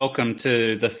Welcome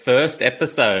to the first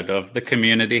episode of the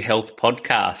Community Health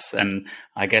Podcast. And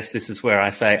I guess this is where I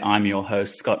say I'm your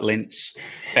host, Scott Lynch,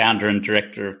 founder and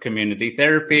director of Community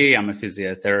Therapy. I'm a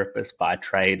physiotherapist by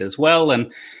trade as well.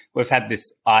 And we've had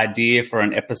this idea for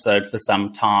an episode for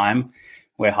some time.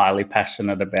 We're highly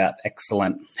passionate about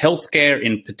excellent healthcare,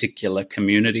 in particular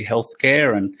community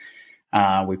healthcare.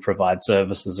 And we provide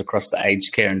services across the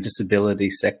aged care and disability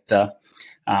sector.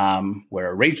 We're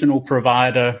a regional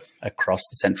provider across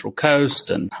the Central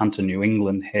Coast and Hunter, New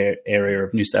England area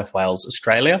of New South Wales,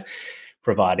 Australia,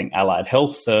 providing allied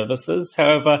health services.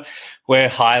 However, we're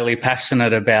highly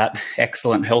passionate about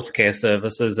excellent healthcare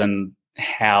services and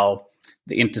how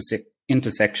the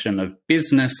intersection of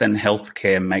business and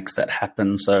healthcare makes that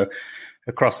happen. So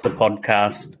across the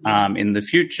podcast, in the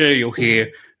future, you'll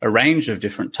hear a range of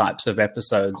different types of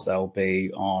episodes. They'll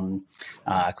be on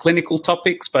clinical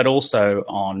topics, but also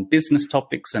on business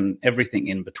topics and everything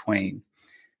in between.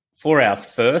 For our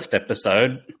first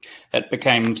episode, it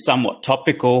became somewhat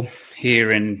topical here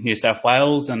in New South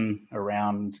Wales and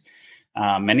around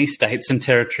many states and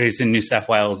territories in New South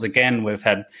Wales. Again, we've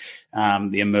had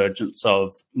the emergence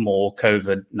of more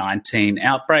COVID-19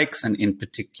 outbreaks and in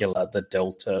particular the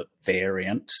Delta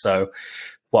variant. So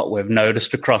what we've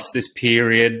noticed across this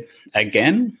period,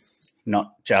 again,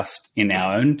 not just in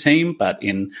our own team, but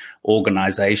in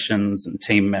organisations and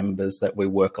team members that we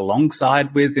work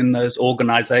alongside with in those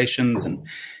organisations and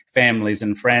families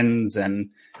and friends and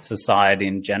society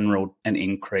in general, an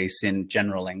increase in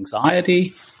general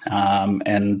anxiety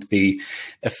and the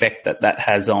effect that that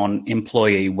has on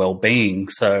employee well-being.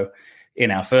 So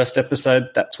in our first episode,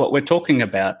 that's what we're talking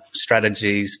about,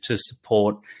 strategies to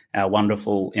support our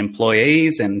wonderful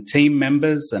employees and team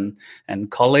members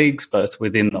and colleagues, both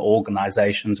within the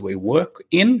organisations we work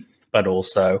in, but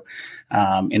also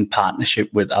in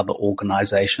partnership with other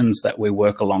organisations that we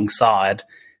work alongside.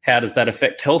 How does that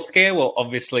affect healthcare? Well,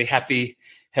 obviously, happy,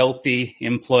 healthy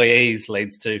employees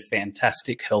leads to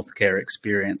fantastic healthcare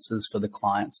experiences for the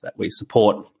clients that we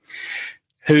support.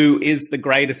 Who is the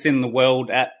greatest in the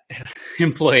world at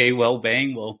employee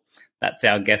wellbeing? Well, that's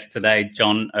our guest today,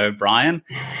 John O'Brien.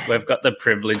 We've got the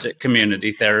privilege at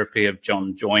Community Therapy of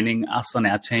John joining us on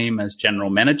our team as General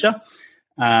Manager.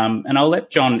 And I'll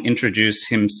let John introduce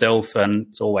himself, and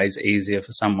it's always easier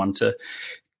for someone to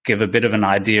give a bit of an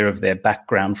idea of their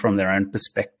background from their own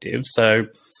perspective. So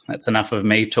that's enough of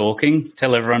me talking.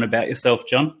 Tell everyone about yourself,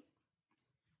 John.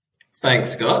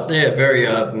 Thanks, Scott. Yeah, very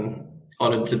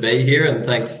honoured to be here, and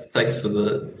thanks for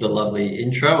the lovely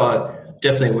intro. I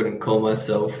definitely wouldn't call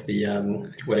myself the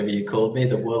whatever you called me,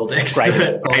 the world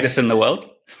expert. Greatest in the world.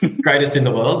 Greatest in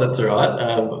the world. That's all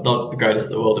right. Not the greatest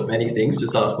in the world at many things.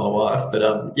 Just ask my wife. But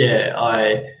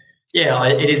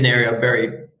it is an area I'm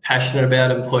very passionate about,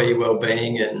 employee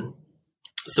wellbeing, and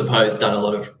I suppose done a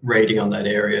lot of reading on that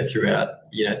area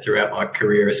throughout my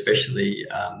career, especially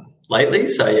lately.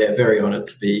 So yeah, very honoured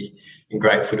to be and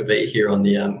grateful to be here on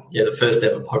the first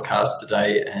ever podcast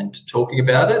today and talking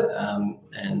about it,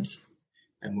 and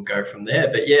we'll go from there.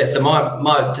 But yeah, so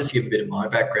my just to give a bit of my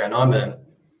background, I'm a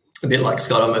bit like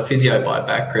Scott. I'm a physio by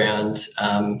background.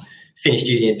 Finished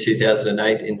uni in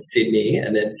 2008 in Sydney,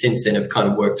 and then since then I've kind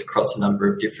of worked across a number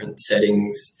of different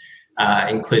settings,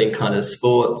 including kind of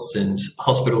sports and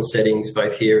hospital settings,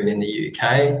 both here and in the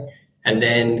UK. And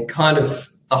then kind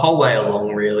of the whole way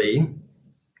along, really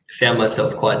found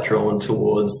myself quite drawn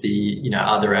towards the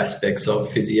other aspects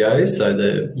of physio. So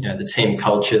the team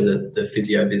culture that the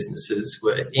physio businesses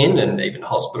were in, and even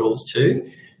hospitals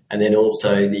too. And then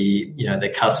also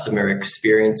the customer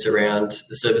experience around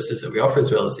the services that we offer, as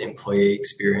well as the employee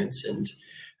experience, and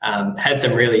had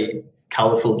some really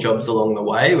colourful jobs along the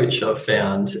way, which I've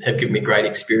found have given me great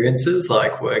experiences,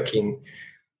 like working.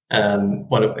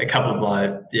 A couple of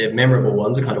my memorable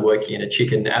ones are kind of working in a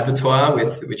chicken abattoir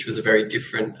which was a very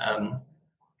different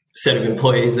set of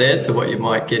employees there to what you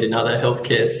might get in other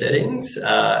healthcare settings,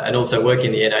 and also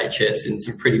working in the NHS in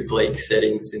some pretty bleak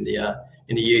settings in the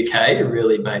UK. It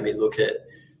really made me look at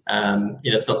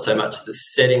it's not so much the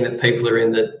setting that people are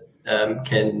in that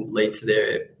can lead to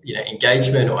their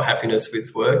engagement or happiness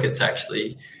with work. It's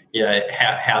actually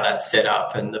how that's set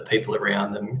up and the people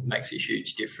around them makes a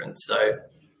huge difference. So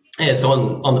yeah, so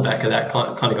on the back of that,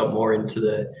 kind of got more into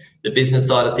the business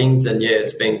side of things, and yeah,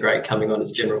 it's been great coming on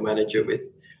as general manager with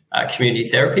Community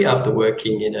Therapy after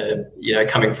working in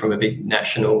coming from a big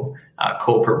national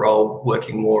corporate role,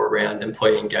 working more around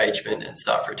employee engagement and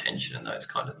staff retention and those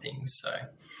kind of things. So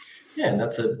yeah, and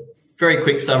that's a very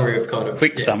quick summary of how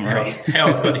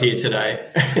I've got here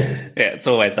today. Yeah, it's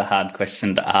always a hard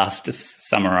question to ask. Just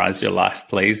summarise your life,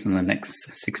 please, in the next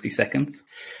 60 seconds.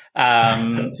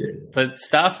 That's it. So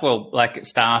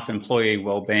staff, employee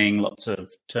well-being, lots of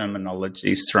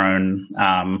terminologies thrown,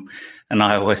 and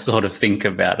I always sort of think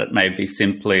about it maybe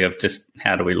simply of just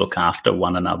how do we look after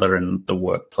one another in the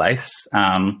workplace.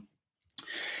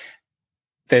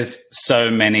 There's so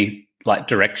many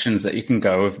directions that you can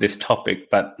go with this topic,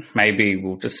 but maybe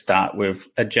we'll just start with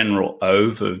a general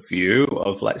overview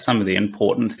of some of the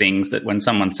important things that when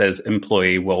someone says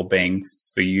employee well-being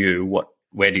for you,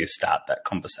 where do you start that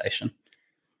conversation?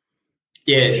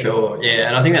 Yeah, sure. Yeah,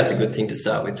 and I think that's a good thing to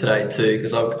start with today too,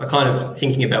 because I'm kind of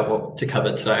thinking about what to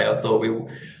cover today. I thought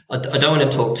I don't want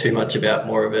to talk too much about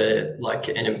more of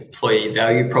an employee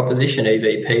value proposition,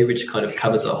 EVP, which kind of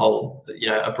covers a whole,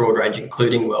 a broad range,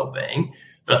 including well-being.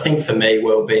 But I think for me,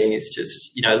 well-being is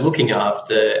just, looking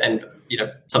after, and,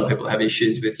 some people have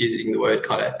issues with using the word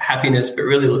kind of happiness, but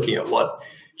really looking at what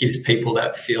gives people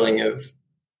that feeling of,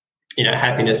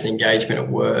 happiness and engagement at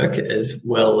work, as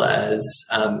well as,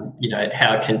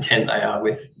 how content they are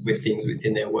with things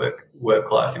within their work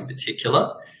life in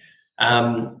particular.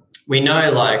 We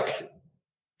know,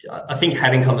 I think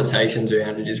having conversations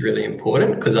around it is really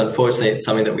important, because unfortunately it's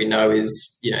something that we know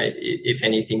is, if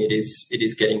anything, it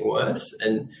is getting worse.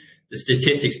 And the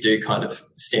statistics do kind of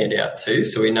stand out too.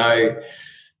 So we know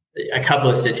a couple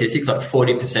of statistics,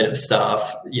 40% of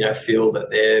staff, feel that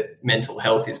their mental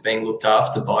health is being looked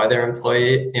after by their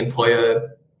employer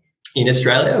in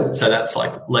Australia. So that's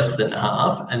less than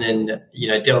half. And then,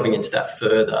 delving into that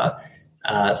further,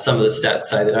 some of the stats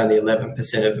say that only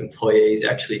 11% of employees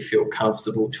actually feel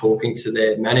comfortable talking to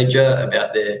their manager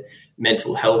about their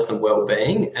mental health and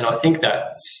well-being. And I think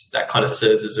that kind of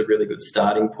serves as a really good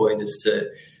starting point as to,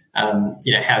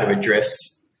 how to address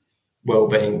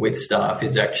well-being with staff,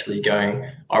 is actually going,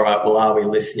 all right, well, are we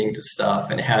listening to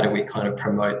staff, and how do we kind of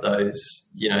promote those,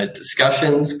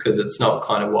 discussions? Because it's not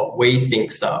kind of what we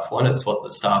think staff want, it's what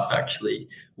the staff actually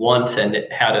want, and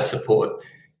how to support.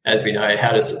 As we know,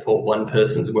 how to support one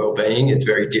person's well-being is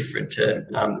very different to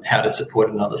how to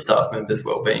support another staff member's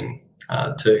well-being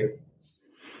too.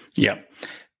 Yeah.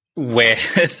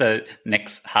 So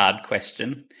next hard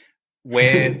question,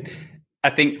 where I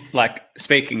think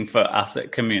speaking for us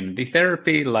at Community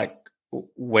Therapy,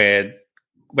 we're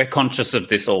conscious of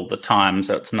this all the time.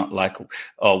 So it's not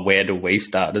where do we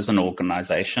start as an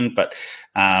organisation, but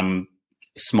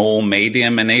small,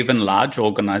 medium, and even large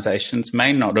organizations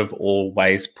may not have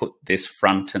always put this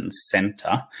front and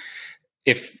center.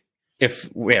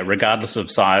 Regardless of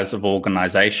size of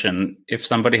organization, if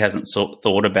somebody hasn't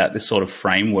thought about this sort of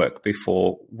framework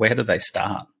before, where do they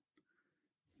start?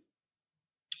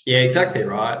 Yeah, exactly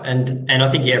right. And I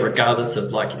think, regardless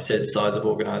of, like you said, size of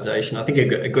organization, I think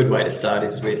a good way to start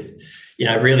is with,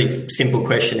 really simple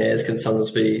questionnaires can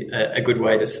sometimes be a good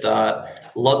way to start.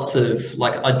 Lots of,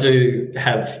 I do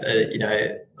have,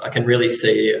 I can really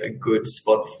see a good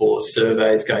spot for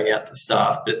surveys going out to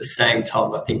staff, but at the same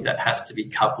time, I think that has to be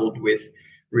coupled with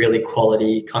really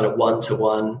quality kind of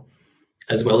one-to-one,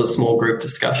 as well as small group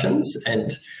discussions.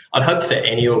 And I'd hope for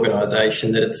any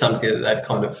organisation that it's something that they've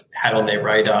kind of had on their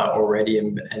radar already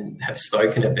and have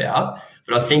spoken about.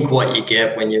 But I think what you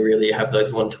get when you really have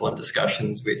those one-to-one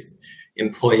discussions with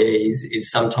employees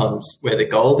is sometimes where the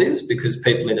gold is, because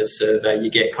people in a survey, you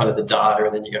get kind of the data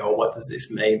and then you go, oh, what does this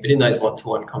mean? But in those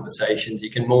one-to-one conversations, you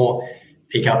can more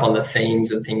pick up on the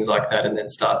themes and things like that and then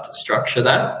start to structure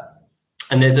that.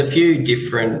 And there's a few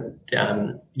different,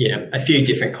 kind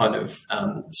of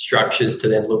structures to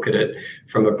then look at it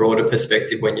from a broader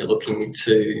perspective when you're looking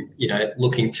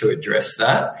to address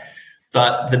that.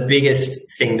 But the biggest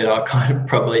thing that I kind of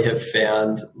probably have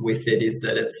found with it is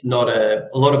that it's not a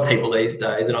lot of people these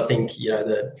days, and I think,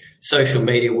 the social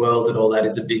media world and all that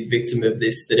is a big victim of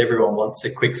this, that everyone wants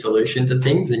a quick solution to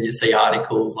things. And you see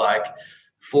articles like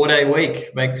 4-day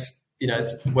week makes,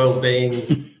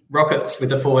 well-being rockets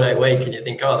with a 4-day week, and you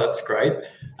think, oh, that's great.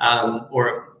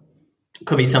 Or it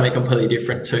could be something completely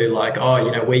different too, like,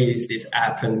 we use this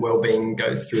app and well-being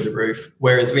goes through the roof.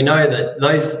 Whereas we know that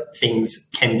those things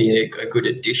can be a good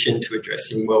addition to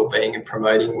addressing well-being and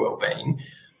promoting well-being.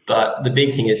 But the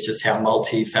big thing is just how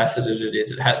multifaceted it is.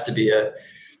 It has to be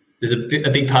there's a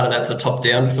big part of that's a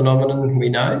top-down phenomenon, we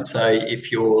know. So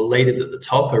if your leaders at the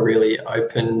top are really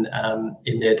open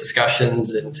in their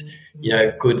discussions and,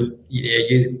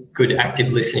 use good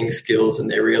active listening skills, and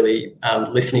they're really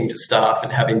listening to staff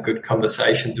and having good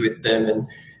conversations with them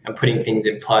and putting things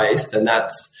in place, then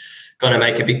that's going to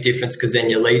make a big difference, because then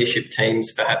your leadership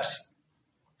teams perhaps,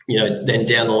 then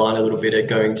down the line a little bit are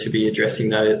going to be addressing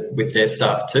that with their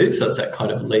staff too. So it's that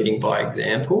kind of leading by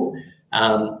example.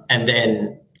 And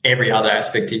then, every other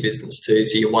aspect of your business too.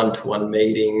 So your one-to-one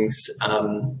meetings,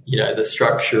 the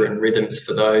structure and rhythms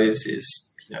for those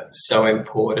is so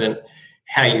important.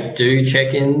 How you do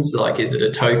check-ins, like is it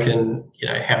a token,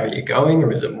 how are you going,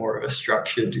 or is it more of a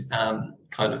structured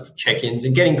kind of check-ins,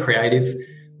 and getting creative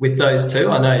with those too.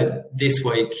 I know this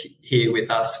week here with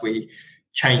us, we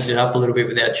changed it up a little bit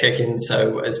with our check-ins.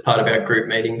 So as part of our group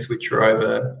meetings, which were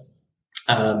over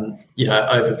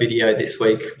video this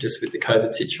week, just with the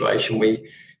COVID situation, we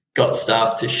got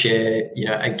staff to share,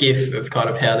 a GIF of kind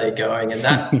of how they're going, and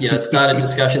that, started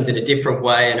discussions in a different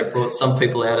way, and it brought some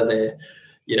people out of their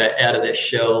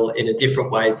shell in a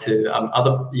different way to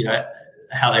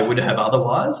how they would have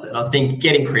otherwise. And I think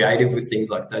getting creative with things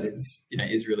like that is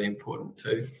really important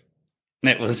too.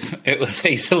 It was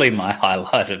easily my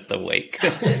highlight of the week,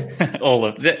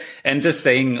 and just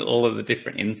seeing all of the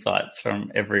different insights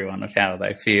from everyone of how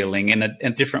they're feeling in a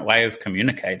different way of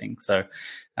communicating. So,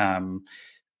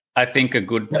 I think a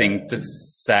good thing to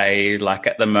say, like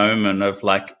at the moment of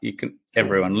like,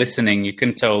 everyone listening, you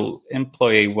can tell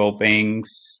employee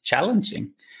wellbeing's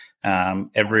challenging.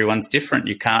 Everyone's different.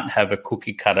 You can't have a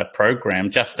cookie cutter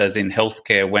program, just as in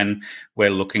healthcare when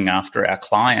we're looking after our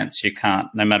clients. You can't,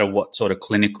 no matter what sort of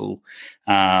clinical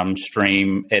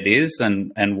stream it is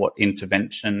and what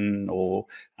intervention or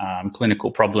clinical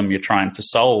problem you're trying to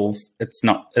solve, it's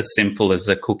not as simple as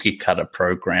a cookie cutter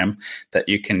program that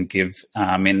you can give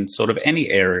in sort of any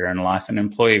area in life, and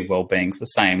employee wellbeing's the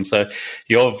same. So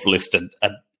you've listed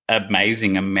a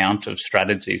amazing amount of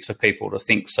strategies for people to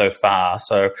think so far.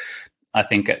 So I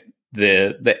think at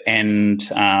the end,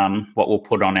 what we'll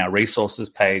put on our resources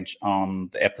page on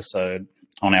the episode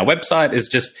on our website is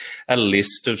just a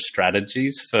list of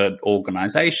strategies for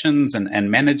organizations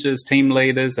and managers, team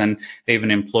leaders, and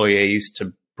even employees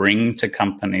to bring to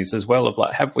companies as well, of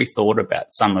like, have we thought about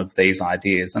some of these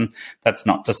ideas? And that's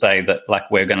not to say that like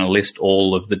we're going to list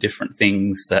all of the different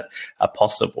things that are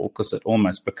possible, because it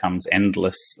almost becomes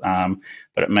endless.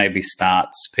 But it maybe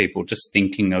starts people just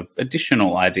thinking of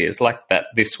additional ideas like that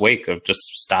this week of just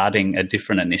starting a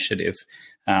different initiative.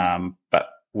 But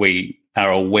we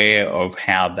are aware of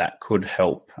how that could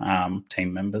help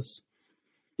team members.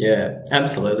 Yeah,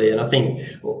 absolutely. And I think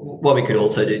what we could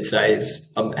also do today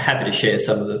is I'm happy to share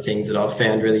some of the things that I've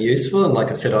found really useful. And like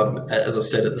I said, as I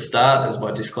said at the start, as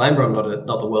my disclaimer, I'm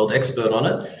not the world expert on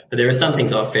it, but there are some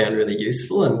things I've found really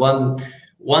useful. And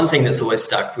one thing that's always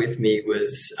stuck with me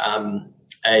was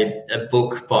a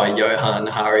book by Johann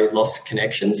Hari, Lost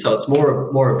Connection. So it's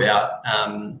more about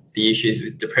the issues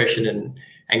with depression and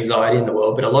anxiety in the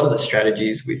world, but a lot of the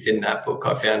strategies within that book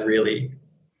I found really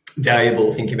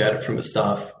valuable, thinking about it from a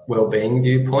staff wellbeing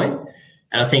viewpoint.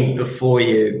 And I think before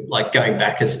you, like going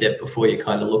back a step, before you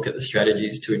kind of look at the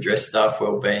strategies to address staff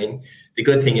wellbeing, the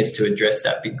good thing is to address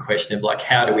that big question of like,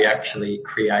 how do we actually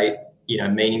create,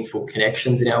 meaningful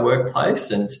connections in our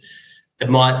workplace? And it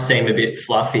might seem a bit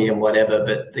fluffy and whatever,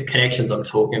 but the connections I'm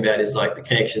talking about is like the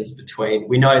connections between,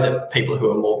 we know that people who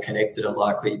are more connected are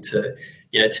likely to,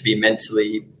 to be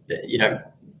mentally,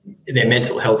 their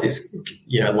mental health is,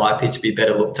 likely to be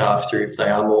better looked after if they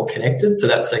are more connected. So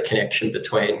that's a connection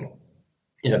between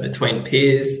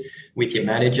peers, with your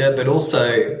manager, but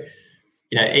also,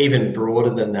 even broader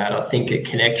than that, I think a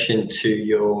connection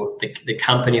to the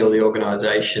company or the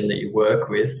organization that you work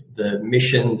with, the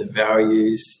mission, the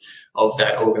values of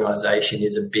that organization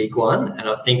is a big one. And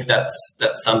I think that's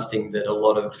something that a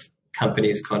lot of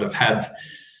companies kind of have,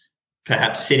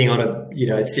 perhaps sitting on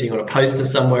a poster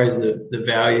somewhere is the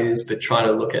values, but trying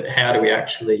to look at how do we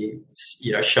actually,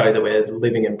 show that we're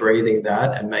living and breathing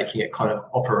that and making it kind of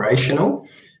operational.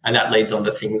 And that leads on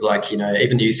to things like,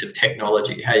 even the use of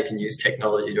technology, how you can use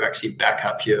technology to actually back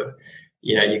up your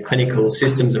clinical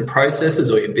systems and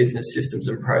processes, or your business systems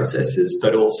and processes,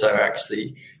 but also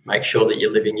actually make sure that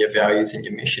you're living your values and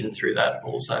your mission through that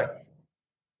also.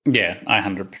 Yeah, I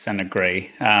 100%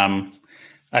 agree.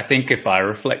 I think if I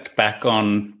reflect back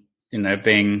on,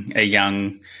 being a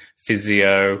young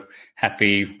physio,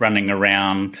 happy running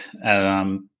around,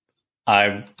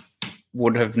 I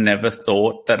would have never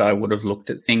thought that I would have looked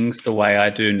at things the way I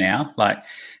do now. Like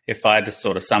if I just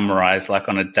sort of summarize like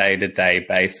on a day-to-day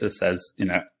basis as,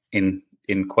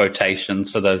 in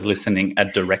quotations for those listening, a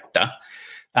director,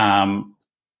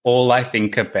 all I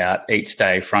think about each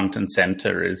day front and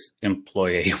center is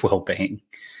employee well-being.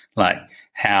 Like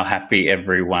how happy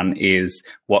everyone is,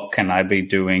 what can I be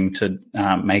doing to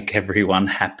make everyone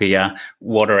happier,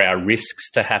 what are our risks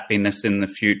to happiness in the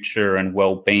future and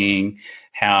well-being,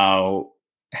 how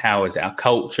is our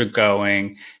culture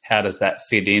going, how does that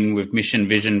fit in with mission,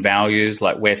 vision, values,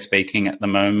 like we're speaking at the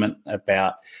moment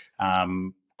about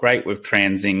great, we've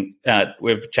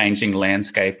changing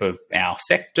landscape of our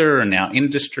sector and our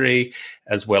industry,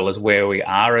 as well as where we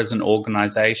are as an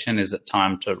organisation. Is it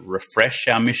time to refresh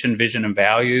our mission, vision and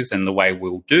values? And the way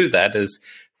we'll do that is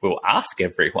we'll ask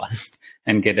everyone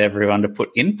and get everyone to put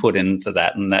input into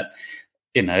that. And that,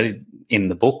 you know, in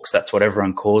the books, that's what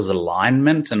everyone calls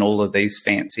alignment and all of these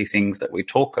fancy things that we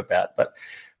talk about. But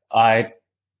I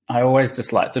always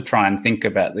just like to try and think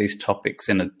about these topics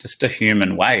in just a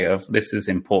human way of this is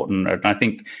important. And I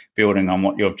think building on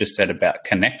what you've just said about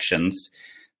connections,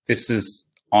 this is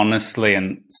honestly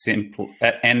and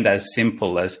as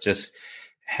simple as just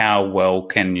how well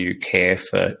can you care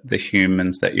for the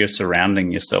humans that you're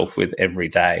surrounding yourself with every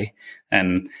day.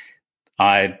 And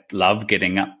I love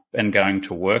getting up and going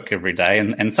to work every day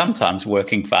and sometimes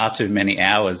working far too many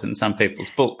hours in some people's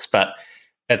books, but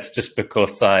it's just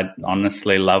because I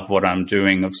honestly love what I'm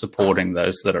doing of supporting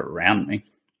those that are around me.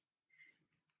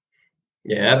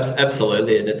 Yeah,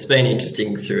 absolutely. And it's been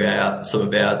interesting throughout some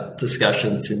of our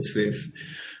discussions since we've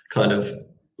kind of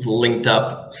linked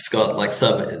up, Scott,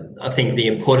 I think the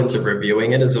importance of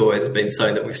reviewing it has always been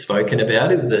something that we've spoken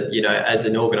about, is that, you know, as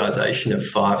an organisation of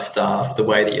 5 staff, the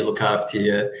way that you look after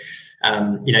your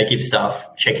give staff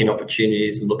check-in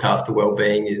opportunities and look after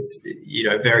wellbeing is, you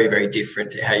know, very, very different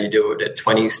to how you do it at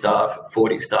 20 staff, at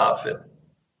 40 staff, at,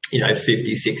 you know,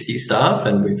 50, 60 staff.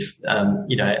 And we've,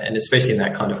 and especially in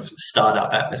that kind of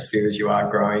startup atmosphere as you are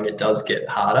growing, it does get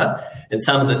harder. And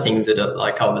some of the things that are,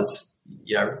 like, I was,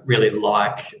 you know, really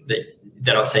like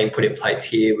that I've seen put in place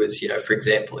here was, you know, for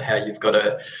example, how you've got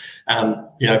to,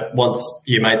 once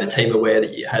you made the team aware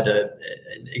that you had an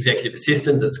executive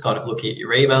assistant that's kind of looking at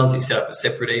your emails, you set up a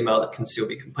separate email that can still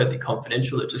be completely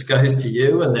confidential that just goes to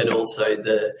you. And then also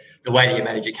the way that you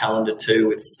manage your calendar too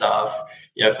with staff,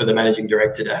 you know, for the managing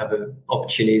director to have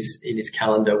opportunities in his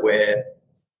calendar where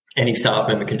any staff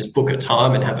member can just book a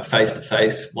time and have a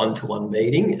face-to-face one-to-one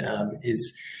meeting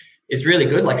is really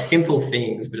good, like simple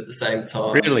things, but at the same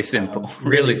time... Really simple,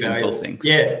 really simple things.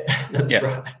 Yeah, that's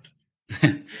right.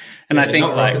 And I think,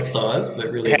 not like, rocket science,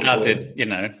 but really how important.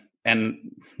 and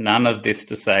none of this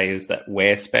to say is that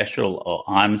we're special or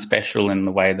I'm special in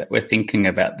the way that we're thinking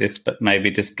about this, but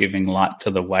maybe just giving light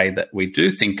to the way that we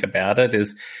do think about it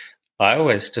is I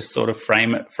always just sort of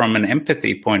frame it from an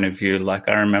empathy point of view. Like,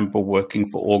 I remember working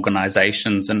for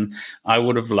organizations and I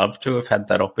would have loved to have had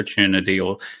that opportunity,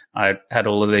 or I had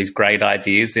all of these great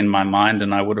ideas in my mind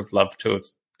and I would have loved to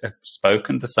have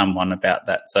spoken to someone about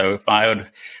that. So if I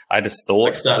just thought,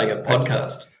 like starting a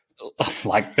podcast,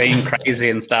 like being crazy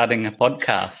and starting a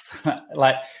podcast,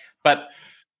 but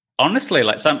honestly,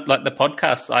 the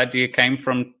podcast idea came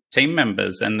from team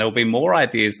members, and there'll be more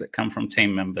ideas that come from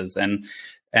team members, and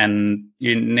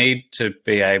you need to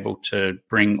be able to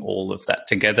bring all of that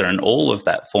together, and all of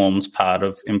that forms part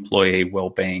of employee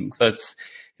well-being. So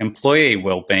employee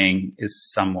well-being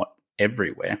is somewhat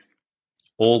everywhere,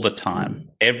 all the time,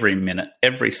 every minute,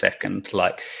 every second.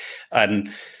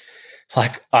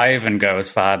 I even go as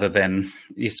far to then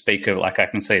you speak of, like, I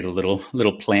can see the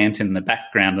little plant in the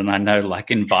background, and I know,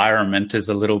 like, environment is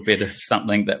a little bit of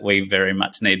something that we very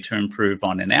much need to improve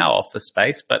on in our office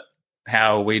space. But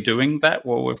how are we doing that?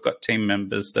 Well, we've got team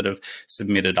members that have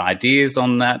submitted ideas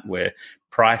on that. We're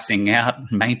pricing out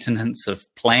maintenance of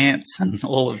plants and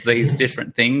all of these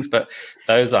different things, but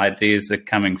those ideas are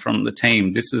coming from the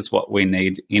team. This is what we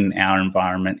need in our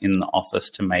environment in the office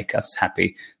to make us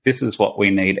happy. This is what we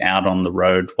need out on the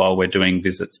road while we're doing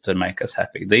visits to make us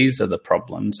happy. These are the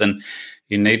problems, and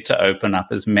you need to open up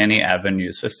as many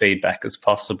avenues for feedback as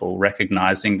possible,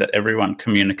 recognizing that everyone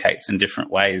communicates in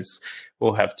different ways.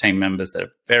 We'll have team members that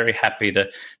are very happy to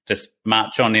just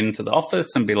march on into the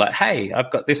office and be like, hey,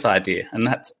 I've got this idea, and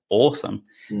that's awesome.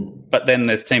 But then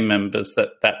there's team members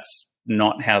that's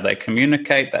not how they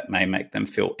communicate. That may make them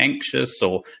feel anxious,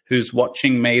 or who's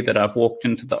watching me that I've walked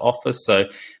into the office. So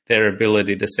their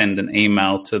ability to send an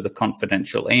email to the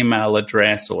confidential email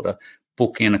address, or to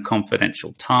book in a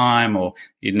confidential time, or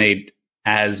you need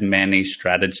as many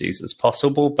strategies as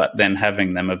possible, but then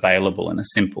having them available in a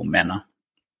simple manner.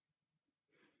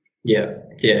 Yeah,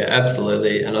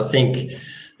 absolutely. And I think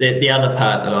the other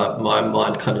part that my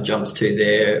mind kind of jumps to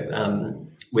there,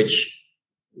 which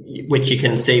you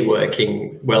can see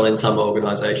working well in some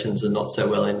organisations and not so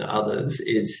well in others,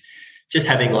 is just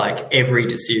having, like, every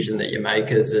decision that you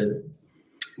make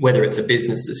whether it's a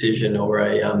business decision or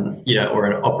or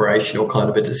an operational kind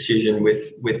of a decision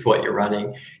with what you're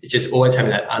running, it's just always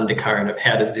having that undercurrent of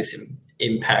how does this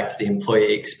impact the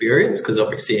employee experience, because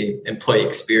obviously employee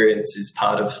experience is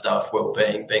part of staff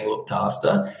wellbeing, being looked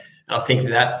after. And I think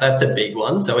that's a big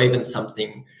one. So even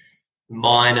something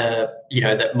minor,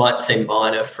 that might seem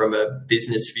minor from a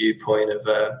business viewpoint of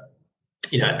a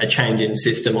change in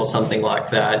system or something like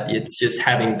that. It's just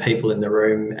having people in the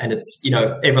room, and it's,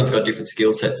 everyone's got different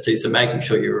skill sets too. So making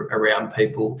sure you're around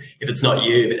people, if it's not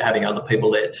you, but having other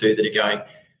people there too that are going,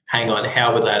 hang on,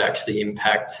 how would that actually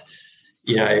impact,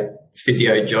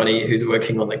 physio Johnny, who's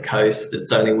working on the coast,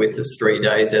 that's only with us 3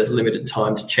 days, has limited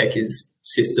time to check his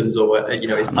systems or,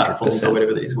 his platforms 100%. Or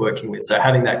whatever that he's working with. So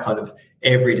having that kind of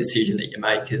every decision that you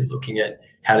make is looking at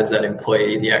how does that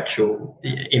employee,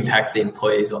 impacts the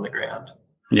employees on the ground.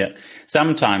 Yeah.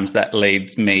 Sometimes that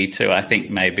leads me to, I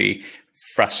think, maybe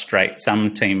frustrate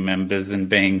some team members in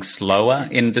being slower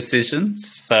in decisions.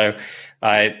 So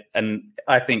I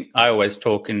think I always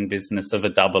talk in business of a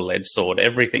double-edged sword.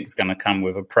 Everything's going to come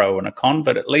with a pro and a con,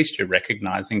 but at least you're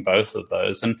recognizing both of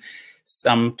those. And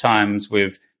sometimes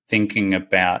with thinking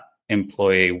about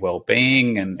employee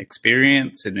well-being and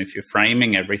experience, and if you're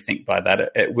framing everything by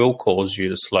that, it will cause you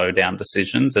to slow down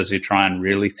decisions as you try and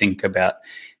really think about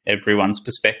everyone's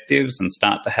perspectives and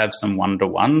start to have some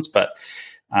one-to-ones. But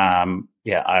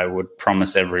I would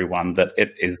promise everyone that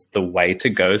it is the way to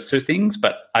go through things.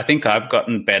 But I think I've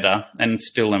gotten better and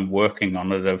still am working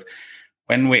on it of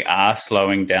when we are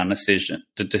slowing down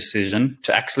the decision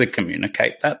to actually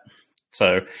communicate that.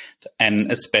 So,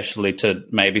 and especially to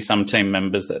maybe some team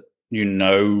members that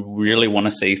really want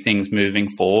to see things moving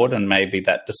forward, and maybe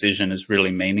that decision is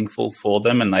really meaningful for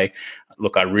them, and they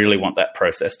look, I really want that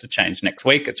process to change next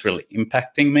week. It's really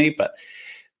impacting me, but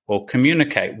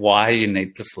communicate why you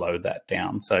need to slow that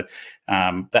down. So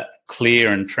that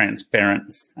clear and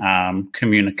transparent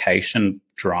communication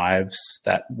drives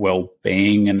that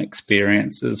well-being and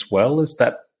experience as well. Is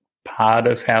that part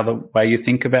of how the way you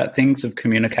think about things of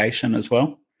communication as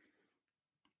well?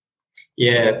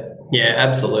 Yeah,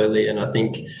 absolutely. And I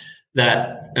think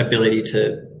that ability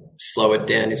to slow it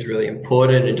down is really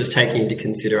important, and just taking into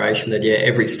consideration that,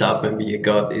 every staff member you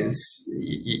got is,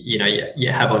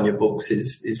 you have on your books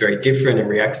is very different and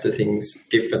reacts to things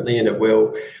differently, and it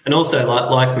will. And also,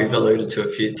 like we've alluded to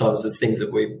a few times, there's things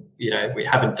that we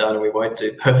haven't done and we won't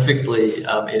do perfectly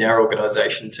in our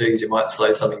organisation too, because you might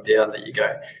slow something down that you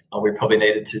go, we probably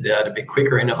needed to do that a bit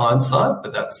quicker in hindsight,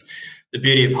 but that's the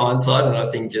beauty of hindsight. And I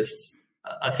think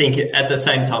at the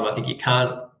same time, I think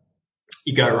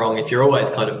you go wrong if you're always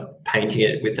kind of painting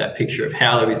it with that picture of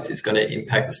how is this going to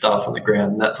impact the staff on the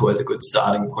ground. And that's always a good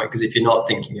starting point, because if you're not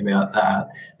thinking about that,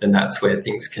 then that's where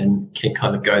things can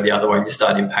kind of go the other way. You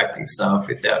start impacting staff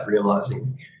without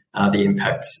realising the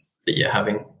impacts that you're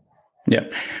having. Yeah.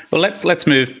 Well, let's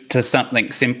move to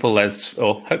something simple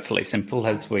hopefully simple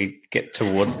as we get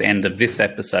towards the end of this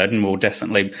episode, and we'll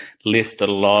definitely list a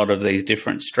lot of these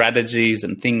different strategies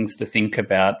and things to think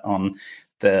about on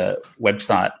the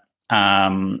website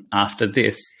after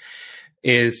this.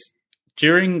 Is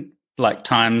during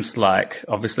times like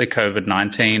obviously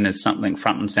COVID-19 is something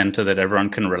front and center that everyone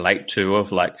can relate to, of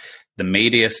the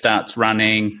media starts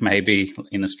running. Maybe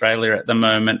in Australia at the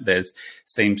moment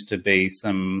seems to be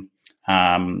some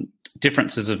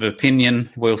differences of opinion,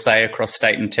 we'll say, across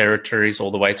state and territories all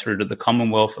the way through to the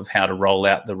Commonwealth of how to roll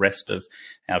out the rest of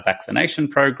our vaccination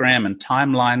program and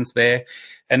timelines there.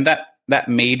 And that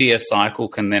media cycle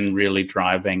can then really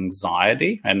drive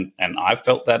anxiety. And I've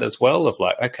felt that as well, of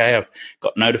okay, I've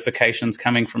got notifications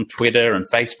coming from Twitter and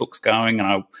Facebook's going,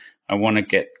 and I want to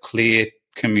get clear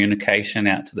communication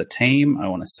out to the team. I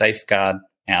want to safeguard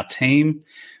our team.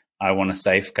 I want to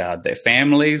safeguard their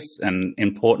families. And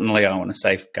importantly, I want to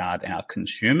safeguard our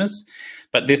consumers.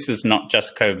 But this is not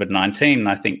just COVID-19.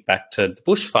 I think back to the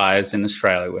bushfires in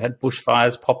Australia. We had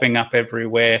bushfires popping up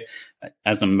everywhere.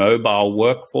 As a mobile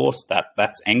workforce,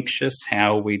 that's anxious.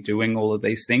 How are we doing all of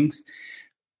these things?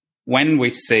 When we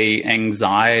see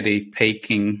anxiety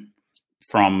peaking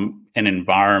from an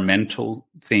environmental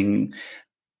thing,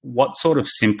 what sort of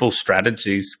simple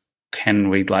strategies can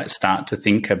we start to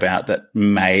think about that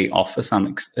may offer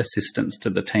some assistance to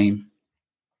the team?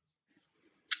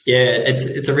 Yeah,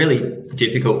 it's a really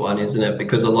difficult one, isn't it?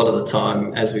 Because a lot of the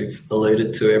time, as we've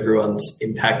alluded to, everyone's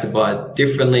impacted by it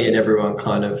differently, and everyone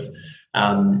kind of,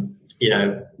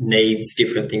 needs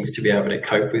different things to be able to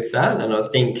cope with that. And I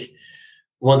think,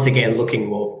 once again, looking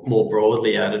more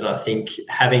broadly at it, I think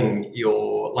having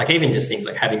even just things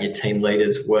like having your team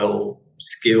leaders well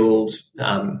skilled,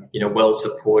 well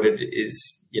supported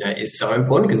is so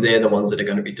important, because they're the ones that are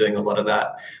going to be doing a lot of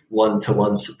that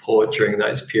one-to-one support during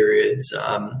those periods.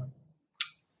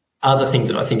 Other things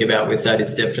that I think about with that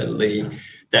is definitely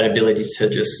that ability to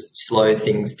just slow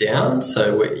things down.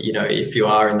 So, if you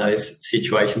are in those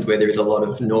situations where there is a lot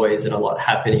of noise and a lot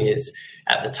happening is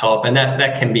at the top, and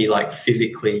that can be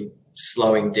physically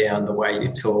slowing down the way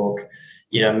you talk,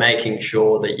 making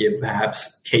sure that you're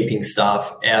perhaps keeping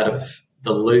staff out of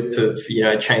the loop of,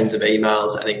 chains of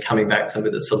emails and then coming back to them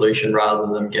with a solution rather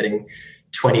than them getting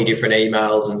 20 different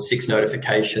emails and 6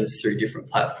 notifications through different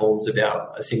platforms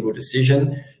about a single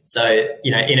decision. So,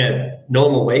 in a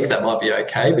normal week, that might be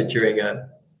okay, but during a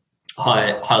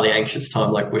highly anxious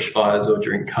time like bushfires or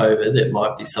during COVID, it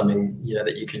might be something,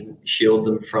 that you can shield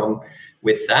them from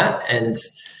with that. And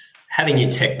having your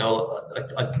technology,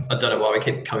 I don't know why we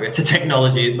keep coming back to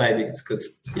technology. Maybe it's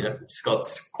because,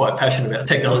 Scott's quite passionate about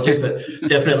technology, but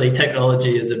definitely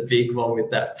technology is a big one with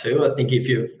that too. I think if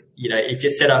you're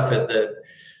set up at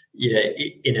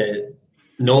in a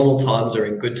normal times or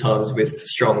in good times with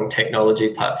strong technology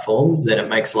platforms, then it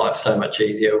makes life so much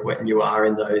easier when you are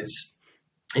in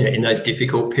those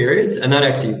difficult periods. And that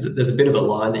actually there's a bit of a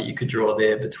line that you could draw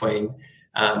there between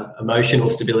emotional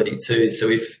stability too. So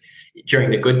if during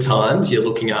the good times you're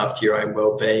looking after your own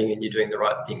well-being and you're doing the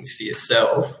right things for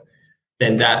yourself,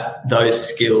 then those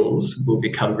skills will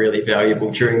become really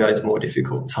valuable during those more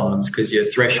difficult times, because your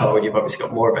threshold, you've obviously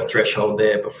got more of a threshold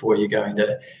there before you're going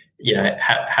to,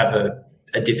 have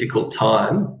a difficult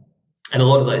time. And a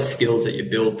lot of those skills that you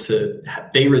build to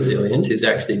be resilient is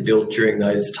actually built during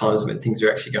those times when things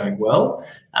are actually going well.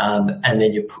 And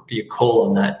then you call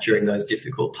on that during those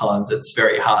difficult times. It's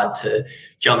very hard to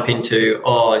jump into,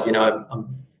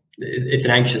 it's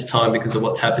an anxious time because of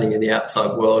what's happening in the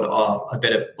outside world. I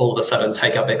better all of a sudden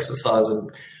take up exercise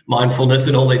and mindfulness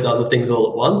and all these other things all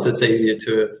at once. It's easier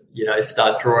to,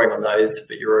 start drawing on those,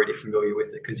 but you're already familiar with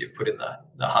it because you've put in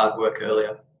the hard work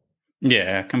earlier.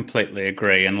 Yeah, I completely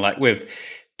agree. And like with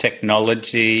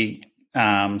technology,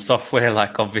 software,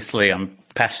 like obviously I'm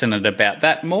passionate about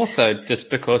that more so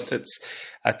just because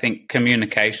I think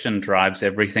communication drives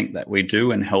everything that we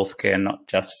do in healthcare, not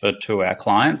just to our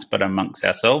clients, but amongst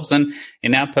ourselves and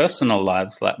in our personal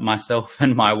lives, like myself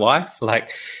and my wife. Like,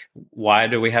 why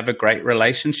do we have a great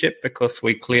relationship? Because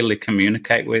we clearly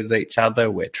communicate with each other.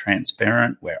 We're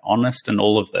transparent, we're honest, and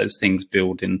all of those things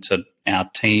build into our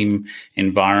team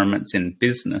environments in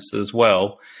business as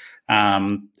well.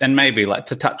 And maybe like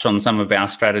to touch on some of our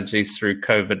strategies through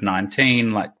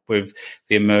COVID-19, like with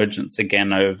the emergence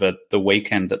again over the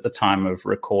weekend at the time of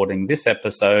recording this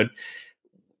episode,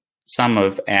 some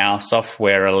of our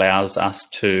software allows us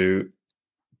to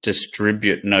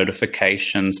distribute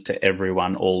notifications to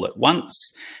everyone all at once,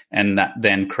 and that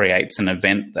then creates an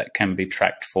event that can be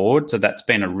tracked forward. So that's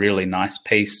been a really nice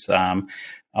piece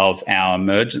of our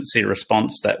emergency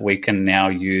response that we can now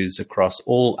use across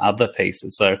all other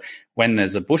pieces. So when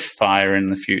there's a bushfire in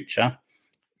the future,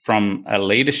 from a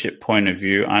leadership point of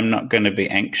view, I'm not going to be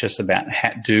anxious about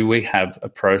do we have a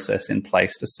process in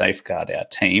place to safeguard our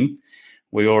team.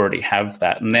 We already have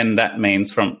that. And then that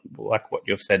means, from like what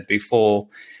you've said before,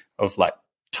 of like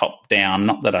top down,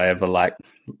 not that I ever like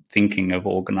thinking of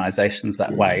organizations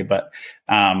that way, but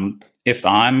if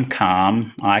I'm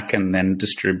calm, I can then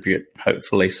distribute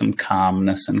hopefully some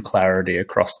calmness and clarity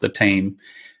across the team.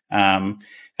 And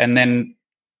then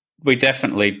we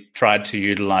definitely tried to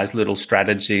utilize little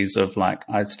strategies of like,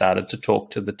 I started to talk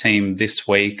to the team this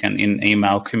week and in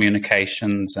email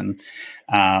communications and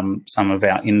some of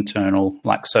our internal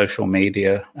like social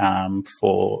media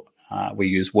we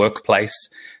use Workplace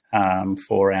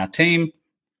for our team,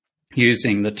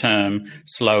 using the term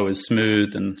slow is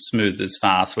smooth and smooth is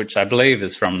fast, which I believe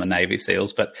is from the Navy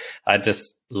SEALs. But I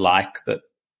just like that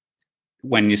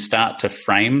when you start to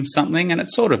frame something, and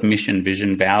it's sort of mission,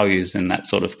 vision, values, and that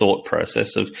sort of thought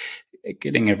process of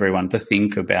getting everyone to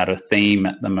think about a theme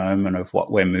at the moment of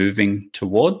what we're moving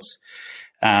towards.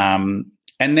 And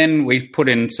then we put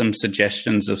in some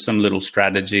suggestions of some little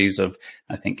strategies of,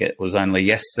 I think it was only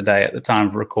yesterday at the time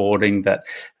of recording that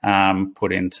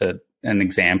put into an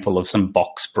example of some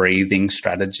box breathing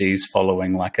strategies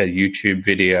following like a YouTube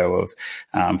video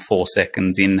of 4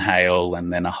 seconds inhale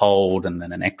and then a hold and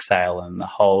then an exhale and a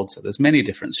hold. So there's many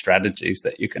different strategies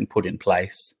that you can put in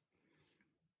place.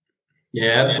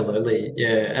 Yeah, absolutely.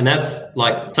 Yeah. And that's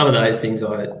like some of those things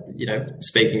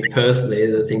speaking personally,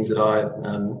 are the things that I,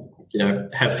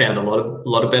 have found a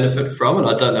lot of benefit from. And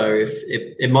I don't know if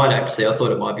it might actually, I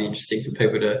thought it might be interesting for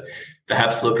people to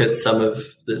perhaps look at some of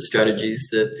the strategies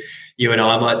that you and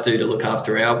I might do to look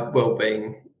after our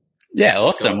well-being. Yeah,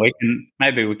 awesome. We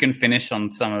can finish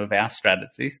on some of our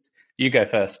strategies. You go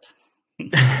first.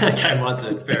 Okay, mine's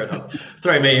it. Fair enough.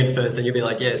 Throw me in first and you'll be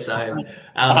like, yeah, same.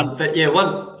 But yeah,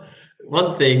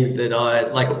 one thing that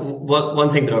one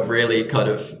thing that I've really kind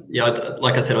of,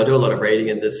 like I said, I do a lot of reading,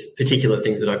 and there's particular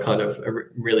things that I kind of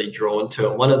are really drawn to.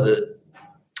 And one of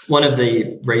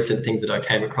the recent things that I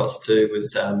came across too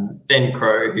was Ben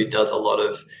Crow, who does a lot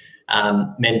of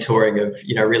mentoring of,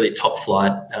 really top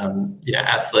flight,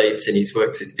 athletes, and he's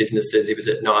worked with businesses. He was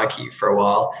at Nike for a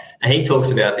while, and he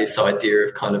talks about this idea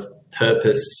of kind of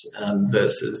purpose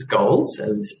versus goals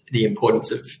and the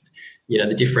importance of,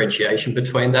 the differentiation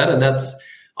between that. And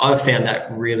I've found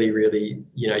that really, really,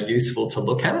 useful to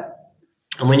look at.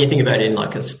 And when you think about it in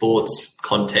like a sports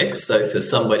context, so for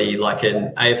somebody like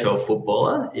an AFL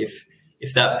footballer, if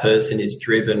that person is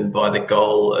driven by the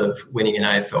goal of winning an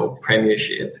AFL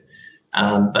premiership,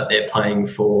 but they're playing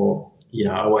for,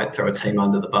 I won't throw a team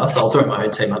under the bus. I'll throw my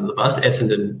own team under the bus,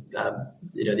 Essendon,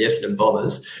 the Essendon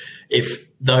Bombers. If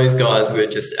those guys were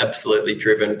just absolutely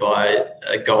driven by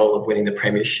a goal of winning the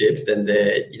premiership, then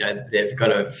they're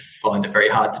going to find it very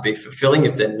hard to be fulfilling.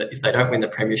 If they don't win the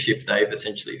premiership, they've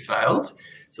essentially failed.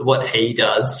 So what he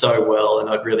does so well, and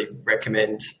I'd really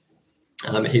recommend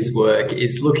his work,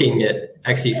 is looking at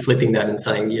actually flipping that and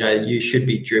saying, you should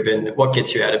be driven. What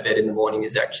gets you out of bed in the morning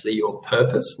is actually your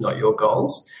purpose, not your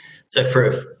goals. So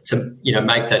to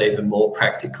make that even more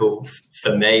practical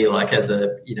for me, like as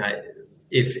a,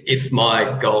 if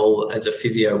my goal as a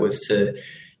physio was to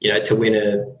win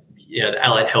the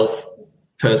Allied Health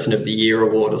Person of the Year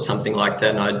award or something like that,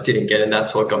 and I didn't get it, and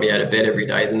that's what got me out of bed every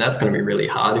day, then that's going to be really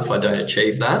hard if I don't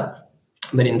achieve that.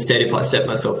 But instead, if I set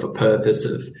myself a purpose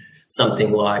of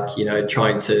something like,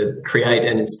 trying to create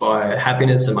and inspire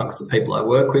happiness amongst the people I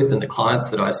work with and the clients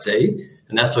that I see,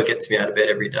 and that's what gets me out of bed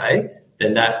every day,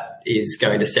 then that is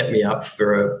going to set me up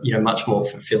for a much more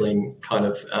fulfilling kind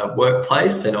of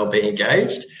workplace, and I'll be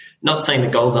engaged. Not saying the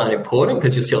goals aren't important,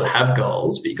 because you'll still have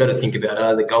goals, but you've got to think about,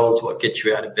 are the goals what gets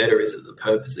you out of bed, or is it the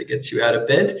purpose that gets you out of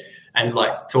bed? And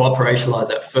like to operationalize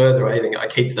that further, I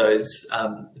keep those,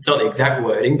 it's not the exact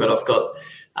wording, but I've got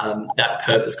that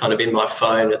purpose kind of in my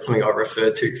phone. It's something I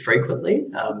refer to frequently.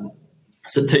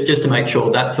 So just to make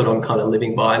sure that's what I'm kind of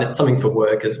living by, and it's something for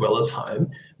work as well as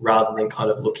home, rather than kind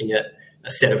of looking at a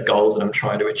set of goals that I'm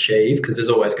trying to achieve, because there's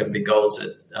always going to be goals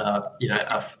that,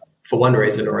 are for one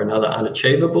reason or another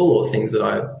unachievable, or things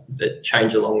that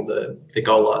change along the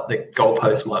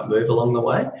goalpost might move along the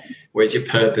way. Whereas your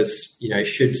purpose,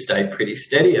 should stay pretty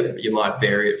steady. You might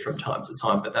vary it from time to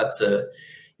time, but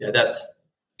that's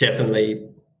definitely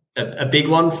a big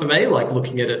one for me. Like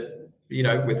looking at it,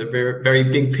 with a very, very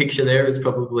big picture there is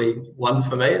probably one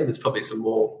for me, and there's probably some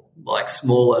more like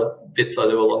smaller bits I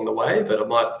do along the way, but I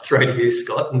might throw to you,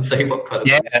 Scott, and see what kind of.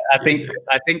 Yeah, I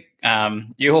think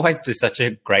you always do such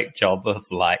a great job of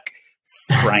like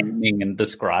framing and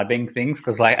describing things,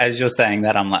 because like as you're saying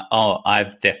that, I'm like, oh,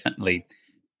 I've definitely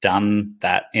done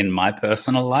that in my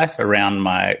personal life around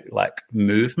my like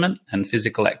movement and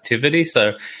physical activity.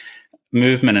 So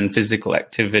movement and physical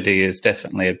activity is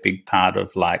definitely a big part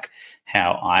of like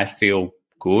how I feel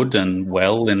good and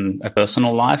well in a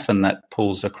personal life, and that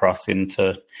pulls across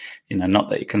into, not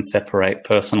that you can separate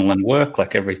personal and work,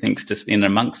 like everything's just in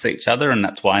amongst each other, and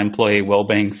that's why employee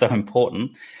well-being is so important.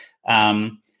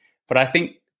 But I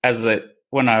think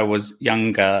when I was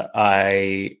younger,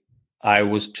 I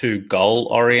was too goal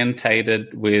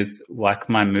orientated with like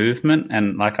my movement,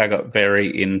 and like I got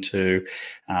very into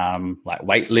like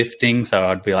weightlifting. So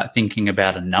I'd be like thinking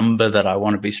about a number that I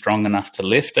want to be strong enough to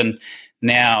lift. And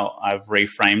now I've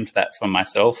reframed that for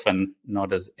myself, and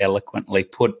not as eloquently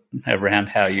put around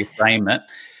how you frame it.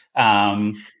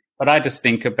 But I just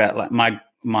think about like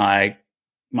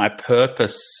my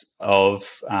purpose of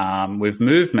with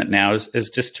movement now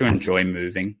is just to enjoy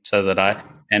moving, so that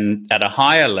and at a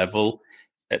higher level,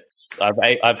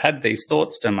 I've had these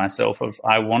thoughts to myself of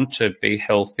I want to be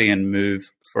healthy and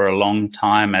move for a long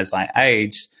time as I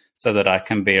age, so that I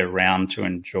can be around to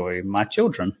enjoy my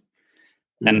children.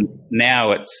 And now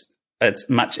it's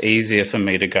much easier for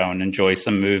me to go and enjoy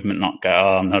some movement, not go,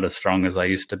 oh, I'm not as strong as I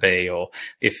used to be. Or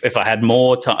if I had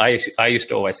more time, I used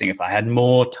to always think if I had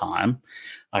more time,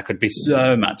 I could be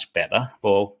so much better.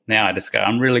 Well, now I just go,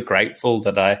 I'm really grateful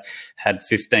that I had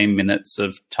 15 minutes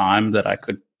of time that I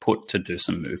could put to do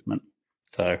some movement.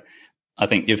 So I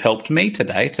think you've helped me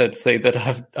today to see that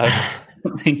I've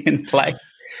something in place.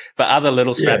 But other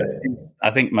little strategies,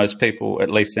 I think most people, at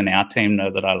least in our team,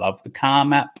 know that I love the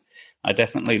Calm app. I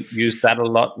definitely use that a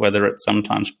lot, whether it's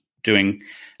sometimes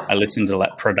I listen to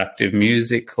like productive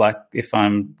music, like if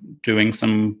I'm doing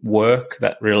some work,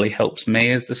 that really helps me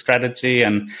as a strategy.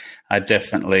 And I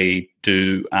definitely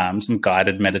do some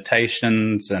guided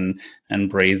meditations and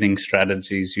breathing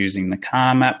strategies using the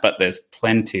Calm app, but there's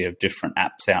plenty of different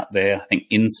apps out there. I think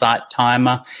Insight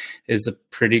Timer is a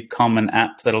pretty common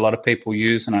app that a lot of people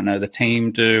use, and I know the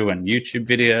team do, and YouTube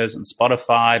videos and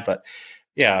Spotify, but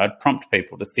yeah, I'd prompt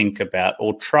people to think about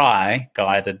or try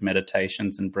guided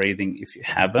meditations and breathing if you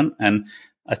haven't. And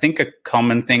I think a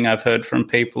common thing I've heard from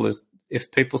people is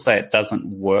if people say it doesn't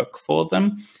work for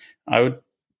them, I would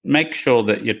make sure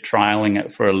that you're trialing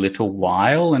it for a little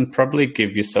while and probably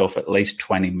give yourself at least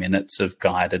 20 minutes of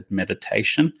guided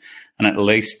meditation and at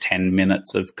least 10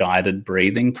 minutes of guided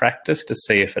breathing practice to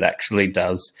see if it actually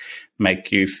does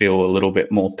make you feel a little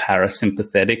bit more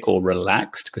parasympathetic or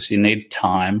relaxed, because you need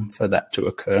time for that to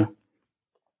occur.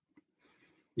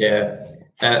 Yeah,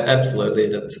 absolutely.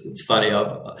 It's funny.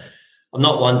 I'm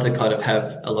not one to kind of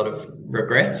have a lot of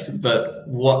regrets, but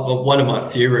one of my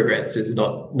few regrets is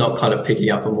not kind of picking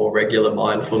up a more regular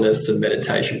mindfulness and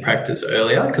meditation practice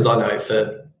earlier, because I know for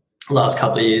the last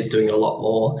couple of years doing a lot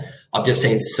more, I've just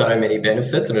seen so many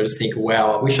benefits, and I just think,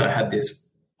 wow, I wish I had this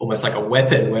almost like a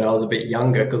weapon when I was a bit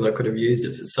younger, because I could have used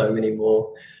it for so many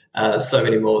more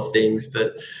things.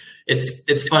 But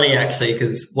it's funny actually,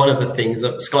 because one of the things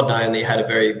that Scott and I only had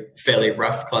a fairly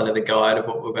rough kind of a guide of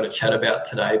what we're going to chat about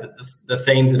today, but the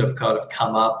themes that have kind of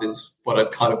come up is what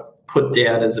I'd kind of put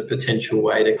down as a potential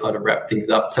way to kind of wrap things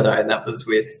up today, and that was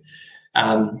with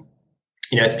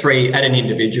three at an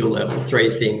individual level, three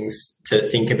things to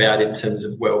think about in terms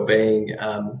of well-being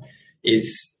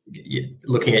is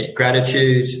looking at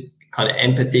gratitude, kind of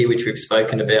empathy, which we've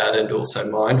spoken about, and also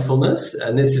mindfulness.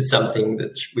 And this is something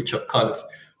which I've kind of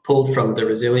pulled from the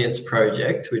Resilience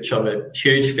Project, which I'm a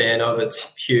huge fan of.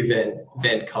 It's Hugh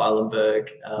Van Cuylenburg.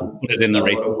 Put it in the a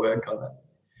lot of work on that.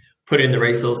 Put it in the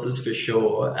resources for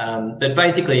sure. But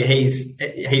basically, he's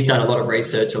done a lot of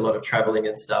research, a lot of traveling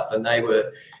and stuff, and they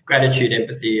were gratitude,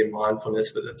 empathy, and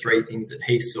mindfulness were the three things that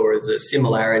he saw as a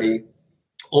similarity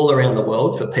all around the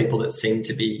world for people that seem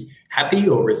to be happy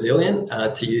or resilient,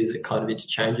 to use it kind of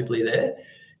interchangeably there.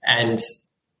 And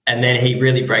then he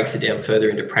really breaks it down further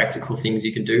into practical things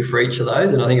you can do for each of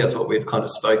those. And I think that's what we've kind of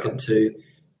spoken to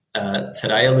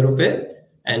today a little bit.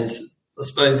 And I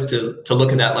suppose to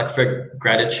look at that, like for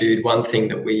gratitude, one thing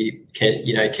that we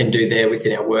can do there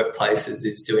within our workplaces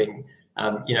is doing,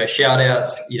 shout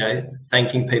outs,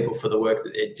 thanking people for the work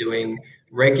that they're doing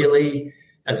regularly.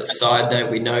 As a side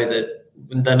note, we know that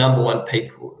the number one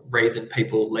reason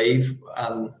people leave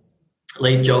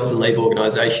jobs and leave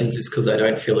organisations is because they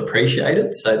don't feel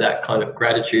appreciated. So that kind of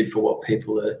gratitude for what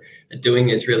people are doing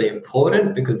is really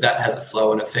important, because that has a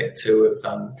flow and effect too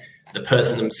of the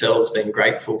person themselves being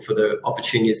grateful for the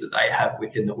opportunities that they have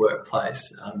within the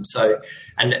workplace. And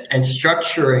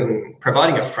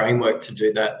providing a framework to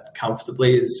do that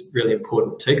comfortably is really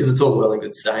important too, because it's all well and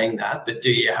good saying that, but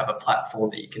do you have a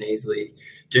platform that you can easily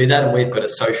do that? And we've got a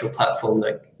social platform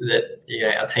that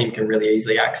our team can really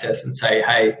easily access and say,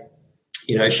 hey,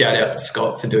 shout out to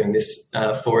Scott for doing this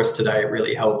for us today. It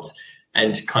really helped,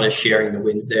 and kind of sharing the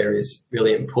wins there is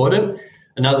really important.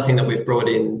 Another thing that we've brought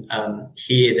in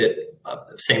here that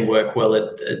I've seen work well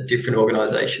at different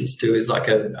organisations too is like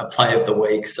a play of the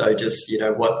week. So just,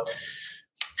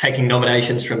 taking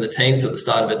nominations from the teams at the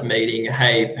start of a meeting,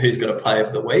 hey, who's got a play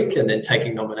of the week? And then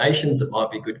taking nominations. It might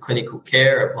be good clinical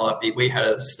care. It might be, we had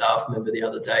a staff member the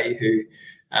other day who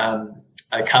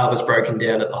a car was broken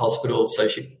down at the hospital. So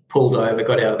she pulled over,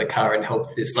 got out of the car and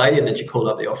helped this lady. And then she called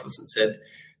up the office and said,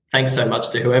 thanks so much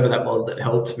to whoever that was that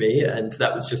helped me. And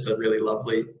that was just a really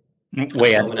lovely.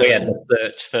 We had to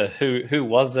search for who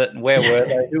was it and where were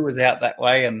they, who was out that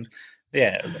way. And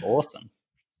yeah, it was awesome.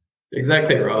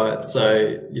 Exactly right.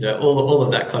 So, all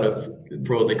of that kind of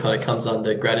broadly kind of comes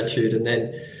under gratitude. And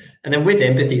then with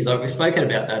empathy, like we've spoken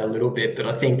about that a little bit, but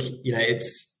I think,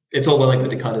 it's all well and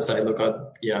good to kind of say, look, I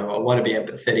want to be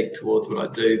empathetic towards what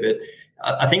I do. But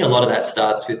I think a lot of that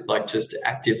starts with like just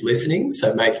active listening.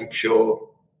 So making sure,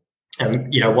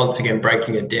 once again,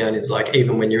 breaking it down is like,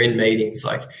 even when you're in meetings,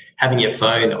 like having your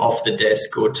phone off the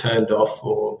desk or turned off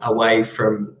or away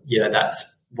from,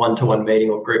 that's one-to-one meeting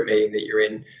or group meeting that you're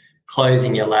in,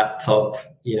 closing your laptop,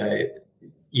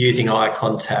 using eye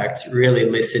contact, really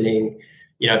listening,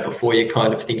 before you're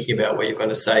kind of thinking about what you're going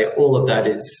to say. All of that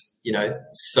is,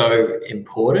 so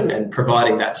important, and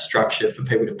providing that structure for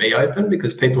people to be open,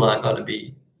 because people aren't going to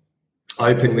be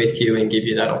open with you and give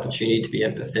you that opportunity to be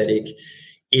empathetic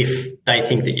if they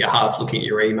think that you're half looking at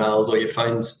your emails or your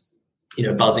phone's,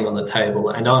 buzzing on the table.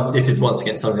 And this is once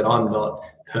again something that I'm not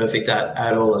perfect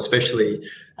at all, especially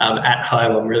at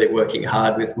home. I'm really working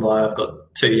hard with I've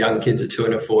got two young kids, a 2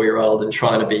 and a 4-year-old, and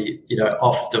trying to be,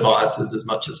 off devices as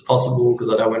much as possible,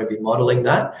 because I don't want to be modeling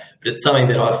that. But it's something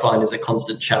that I find is a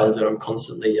constant challenge that I'm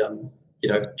constantly,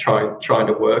 trying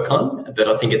to work on. But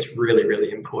I think it's really,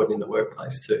 really important in the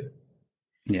workplace too.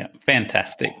 Yeah,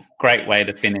 fantastic. Great way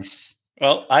to finish.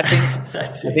 Well, I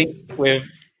think we've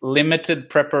limited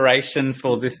preparation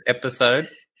for this episode,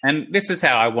 and this is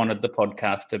how I wanted the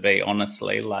podcast to be,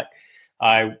 honestly. Like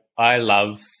I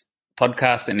love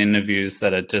podcasts and interviews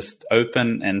that are just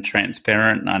open and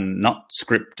transparent and not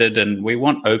scripted, and we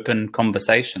want open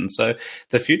conversation. So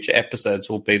the future episodes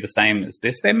will be the same as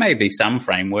this. There may be some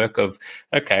framework of,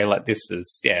 okay, like this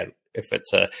is, if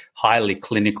it's a highly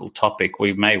clinical topic,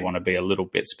 we may want to be a little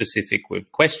bit specific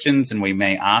with questions, and we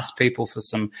may ask people for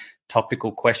some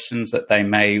topical questions that they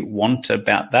may want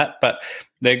about that. But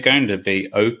they're going to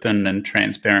be open and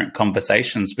transparent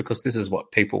conversations because this is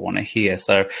what people want to hear.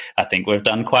 So I think we've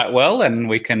done quite well, and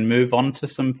we can move on to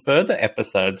some further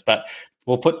episodes. But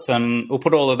we'll put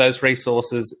all of those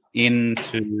resources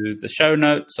into the show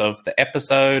notes of the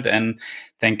episode. And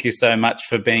thank you so much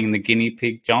for being the guinea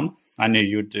pig, John. I knew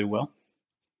you would do well.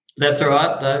 That's all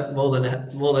right. No,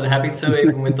 more than happy to,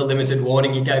 even with the limited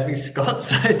warning you gave me, Scott.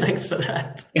 So thanks for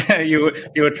that. you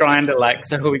were trying to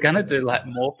so are we going to do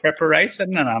more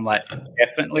preparation? And I'm like,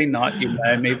 definitely not. You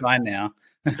know me by now.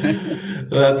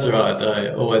 That's right.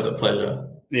 No, always a pleasure.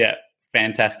 Yeah,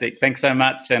 fantastic. Thanks so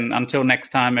much. And until next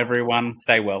time, everyone,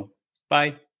 stay well.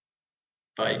 Bye.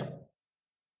 Bye.